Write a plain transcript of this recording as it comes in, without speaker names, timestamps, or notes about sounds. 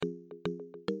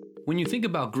When you think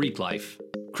about Greek life,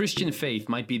 Christian faith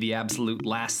might be the absolute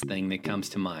last thing that comes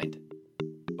to mind.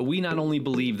 But we not only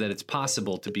believe that it's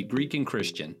possible to be Greek and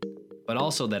Christian, but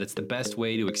also that it's the best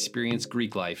way to experience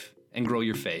Greek life and grow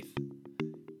your faith.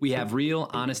 We have real,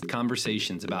 honest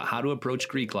conversations about how to approach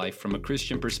Greek life from a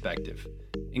Christian perspective,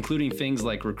 including things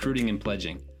like recruiting and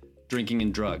pledging, drinking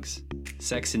and drugs,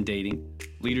 sex and dating,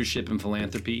 leadership and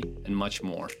philanthropy, and much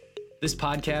more. This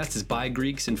podcast is by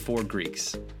Greeks and for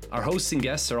Greeks. Our hosts and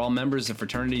guests are all members of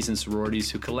fraternities and sororities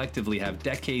who collectively have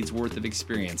decades worth of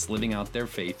experience living out their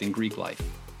faith in Greek life.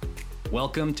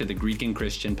 Welcome to the Greek and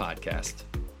Christian Podcast.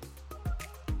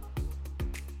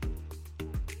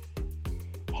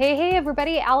 Hey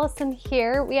everybody, Allison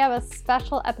here. We have a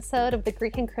special episode of the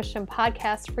Greek and Christian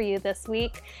Podcast for you this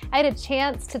week. I had a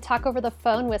chance to talk over the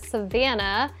phone with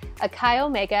Savanna, a Chi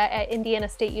Omega at Indiana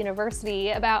State University,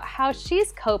 about how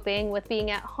she's coping with being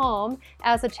at home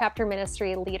as a chapter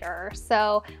ministry leader.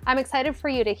 So I'm excited for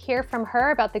you to hear from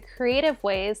her about the creative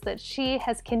ways that she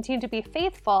has continued to be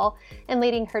faithful in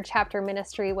leading her chapter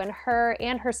ministry when her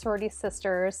and her sorority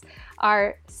sisters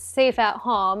are safe at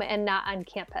home and not on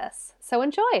campus. So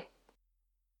enjoy.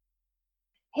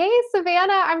 Hey,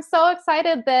 Savanna, I'm so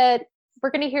excited that we're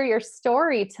going to hear your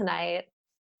story tonight.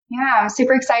 Yeah, I'm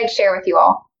super excited to share with you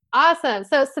all. Awesome.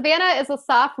 So Savanna is a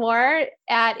sophomore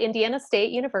at Indiana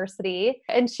State University,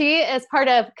 and she is part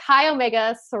of Chi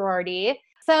Omega sorority.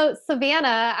 So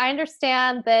Savanna, I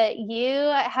understand that you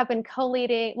have been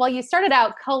you started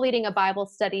out co-leading a Bible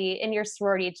study in your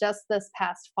sorority just this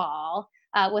past fall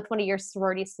with one of your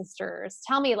sorority sisters.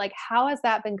 Tell me, how has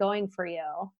that been going for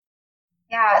you?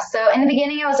 Yeah, so in the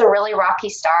beginning, it was a really rocky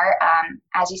start.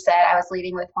 As you said, I was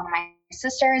leading with one of my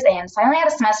sisters, and so I only had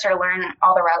a semester to learn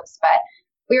all the ropes, but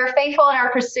we were faithful in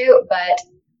our pursuit, but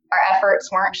our efforts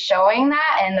weren't showing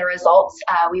that, and the results,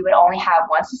 we would only have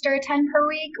one sister attend per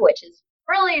week, which is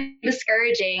really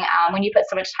discouraging when you put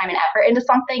so much time and effort into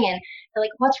something, and you're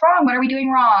like, what's wrong? What are we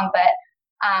doing wrong? But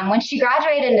when she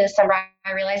graduated in December,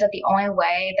 I realized that the only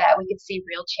way that we could see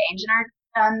real change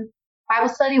in our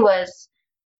Bible study was,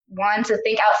 one, to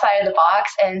think outside of the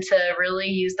box and to really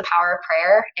use the power of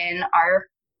prayer in our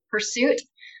pursuit.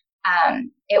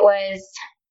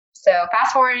 So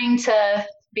fast forwarding to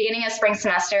beginning of spring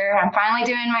semester, I'm finally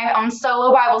doing my own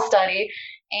solo Bible study,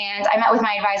 and I met with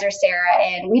my advisor, Sarah,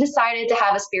 and we decided to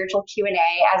have a spiritual Q&A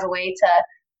as a way to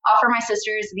offer my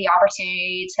sisters the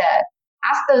opportunity to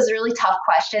ask those really tough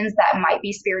questions that might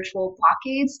be spiritual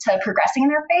blockades to progressing in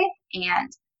their faith.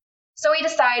 And so we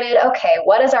decided, okay,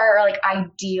 what is our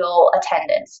ideal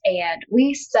attendance? And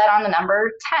we set on the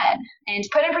number 10. And to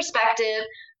put in perspective,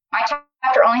 my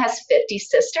chapter only has 50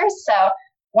 sisters, so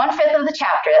 1/5 of the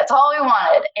chapter. That's all we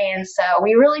wanted. And so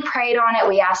we really prayed on it.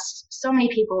 We asked so many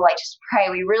people, just pray.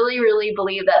 We really, really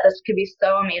believe that this could be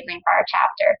so amazing for our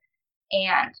chapter.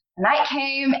 And the night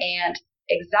came, and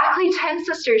exactly 10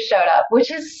 sisters showed up, which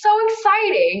is so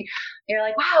exciting. You're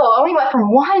like, wow, I only went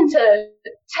from 1 to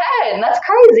 10. That's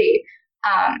crazy.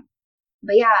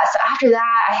 But yeah, so after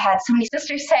that, I had so many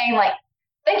sisters saying,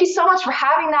 thank you so much for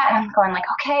having that. And I'm going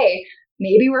okay,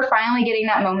 maybe we're finally getting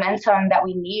that momentum that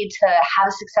we need to have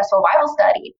a successful Bible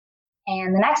study.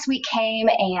 And the next week came,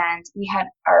 and we had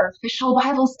our official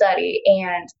Bible study.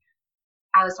 And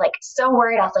I was so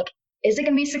worried. I was like, is it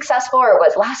going to be successful, or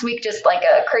was last week just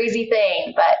a crazy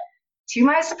thing? But to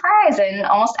my surprise, and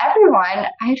almost everyone,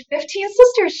 I had 15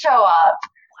 sisters show up.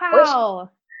 Wow. Which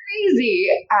is crazy.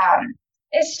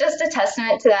 It's just a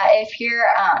testament to that. If you're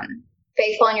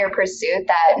faithful in your pursuit,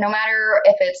 that no matter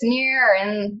if it's near or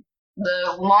in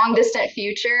the long distant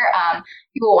future,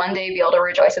 you will one day be able to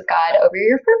rejoice with God over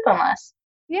your fruitfulness.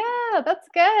 Yeah, that's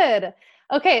good.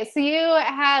 Okay, so you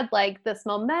had this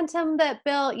momentum that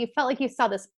built, you felt like you saw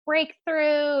this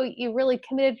breakthrough, you really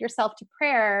committed yourself to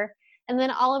prayer, and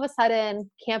then all of a sudden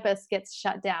campus gets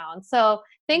shut down. So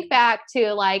think back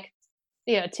to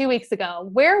 2 weeks ago.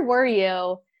 Where were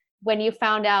you when you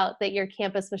found out that your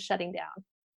campus was shutting down?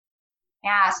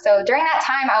 Yeah, so during that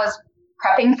time I was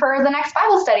prepping for the next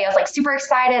Bible study. I was super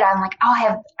excited. I'm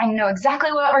I know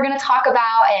exactly what we're going to talk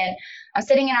about. And I'm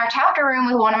sitting in our chapter room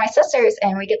with one of my sisters,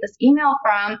 and we get this email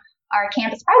from our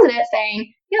campus president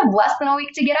saying, you have less than a week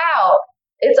to get out.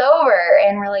 It's over.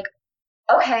 And we're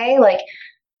okay, one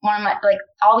of my,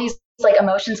 all these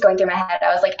emotions going through my head.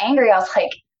 I was angry. I was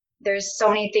there's so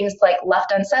many things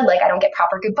left unsaid. I don't get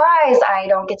proper goodbyes. I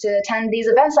don't get to attend these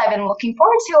events I've been looking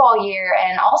forward to all year.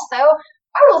 And also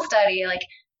Bible study.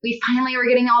 We finally were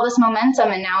getting all this momentum,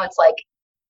 and now it's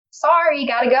sorry,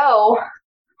 gotta go.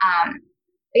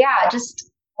 Yeah,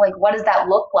 just what does that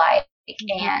look like?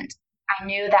 And I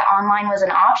knew that online was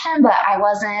an option, but I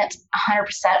wasn't 100%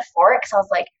 for it, because I was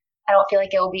I don't feel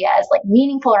like it will be as like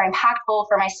meaningful or impactful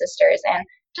for my sisters, and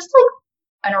just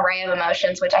like an array of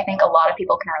emotions, which I think a lot of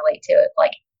people can relate to.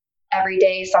 Like every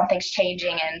day something's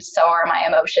changing, and so are my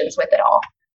emotions with it all.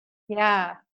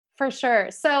 Yeah, for sure.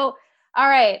 So, all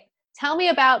right, tell me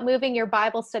about moving your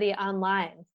Bible study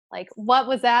online. Like, what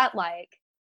was that like?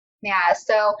 Yeah,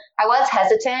 so I was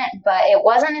hesitant, but it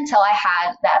wasn't until I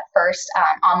had that first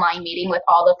online meeting with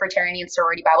all the fraternity and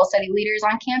sorority Bible study leaders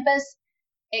on campus.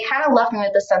 It kind of left me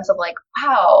with the sense of like,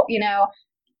 wow,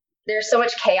 there's so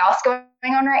much chaos going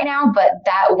on right now, but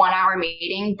that 1 hour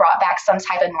meeting brought back some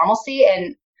type of normalcy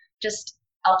and just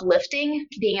uplifting,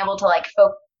 being able to like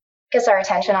focus our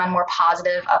attention on more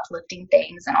positive, uplifting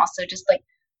things, and also just like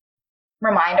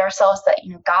remind ourselves that,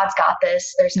 God's got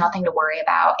this. There's nothing to worry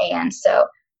about. And so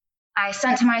I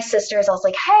sent to my sisters, I was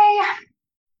like, hey,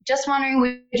 just wondering,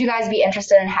 would you guys be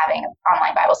interested in having an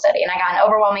online Bible study? And I got an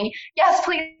overwhelming, yes,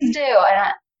 please do.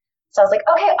 So I was like,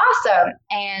 okay, awesome.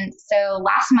 And so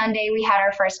last Monday we had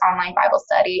our first online Bible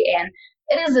study, and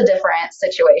it is a different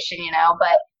situation,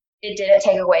 but it didn't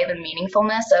take away the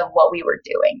meaningfulness of what we were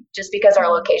doing. Just because our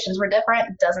locations were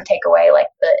different doesn't take away like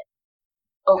the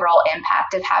overall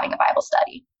impact of having a Bible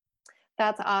study.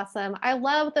 That's awesome. I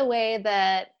love the way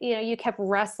that, you kept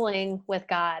wrestling with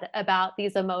God about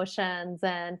these emotions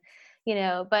and,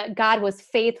 but God was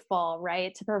faithful,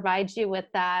 right, to provide you with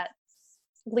that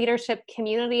leadership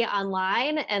community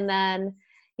online. And then,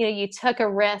 you took a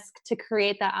risk to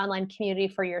create that online community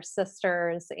for your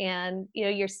sisters, and,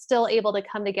 you're still able to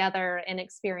come together and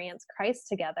experience Christ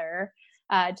together,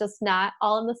 just not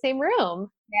all in the same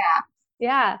room.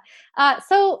 Yeah. Yeah.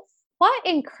 So what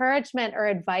encouragement or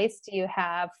advice do you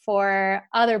have for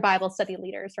other Bible study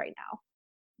leaders right now?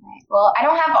 Right. Well, I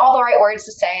don't have all the right words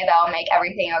to say that'll make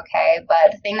everything okay,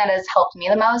 but the thing that has helped me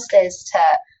the most is to,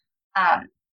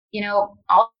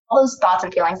 all those thoughts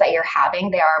and feelings that you're having,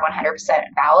 they are 100%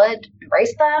 valid.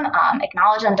 Embrace them,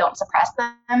 acknowledge them, don't suppress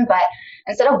them. But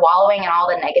instead of wallowing in all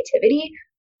the negativity,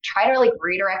 try to like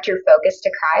redirect your focus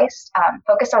to Christ.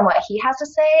 Focus on what He has to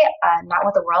say, not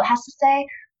what the world has to say.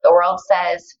 The world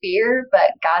says fear,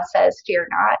 but God says fear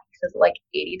not. He says it like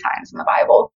 80 times in the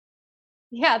Bible.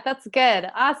 Yeah, that's good.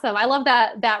 Awesome. I love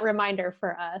that reminder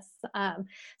for us.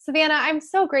 Savanna, I'm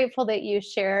so grateful that you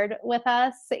shared with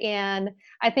us. And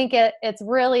I think it's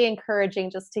really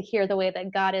encouraging just to hear the way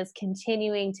that God is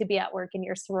continuing to be at work in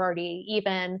your sorority,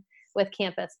 even with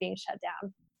campus being shut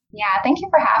down. Yeah, thank you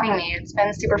for having me. It's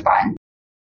been super fun.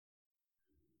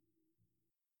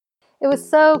 It was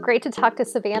so great to talk to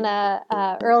Savanna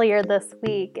earlier this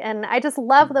week, and I just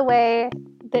love the way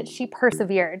that she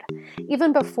persevered.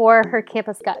 Even before her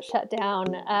campus got shut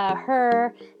down,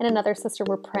 her and another sister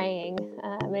were praying,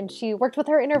 and she worked with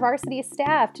her InterVarsity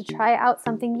staff to try out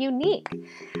something unique.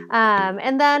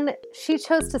 And then she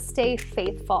chose to stay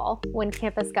faithful when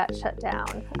campus got shut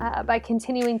down by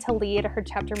continuing to lead her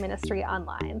chapter ministry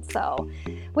online. So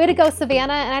way to go,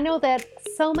 Savanna. And I know that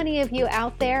so many of you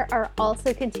out there are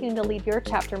also continuing to lead your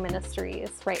chapter ministries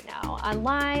right now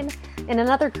online and in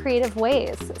other creative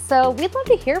ways. So we'd love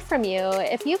to hear from you.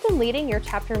 If you've been leading your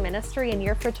chapter ministry in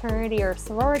your fraternity or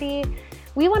sorority,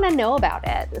 we want to know about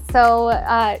it. So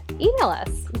email us,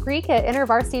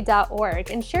 greek@intervarsity.org,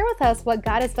 and share with us what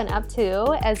God has been up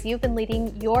to as you've been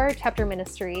leading your chapter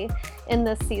ministry in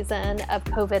this season of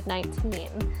COVID-19.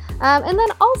 And then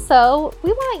also,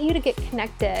 we want you to get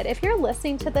connected. If you're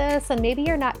listening to this and maybe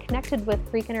you're not connected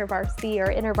with Greek InterVarsity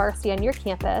or InterVarsity on your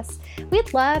campus,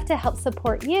 we'd love to help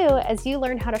support you as you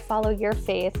learn how to follow your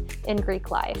faith in Greek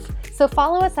life. So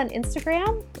follow us on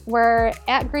Instagram. We're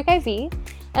at GreekIV.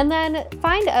 And then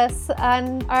find us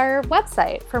on our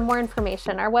website for more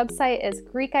information. Our website is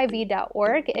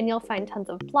greekiv.org, and you'll find tons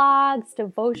of blogs,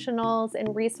 devotionals,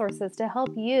 and resources to help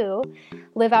you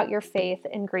live out your faith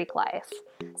in Greek life.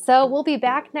 So we'll be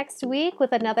back next week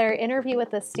with another interview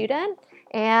with a student,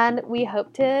 and we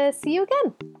hope to see you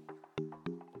again.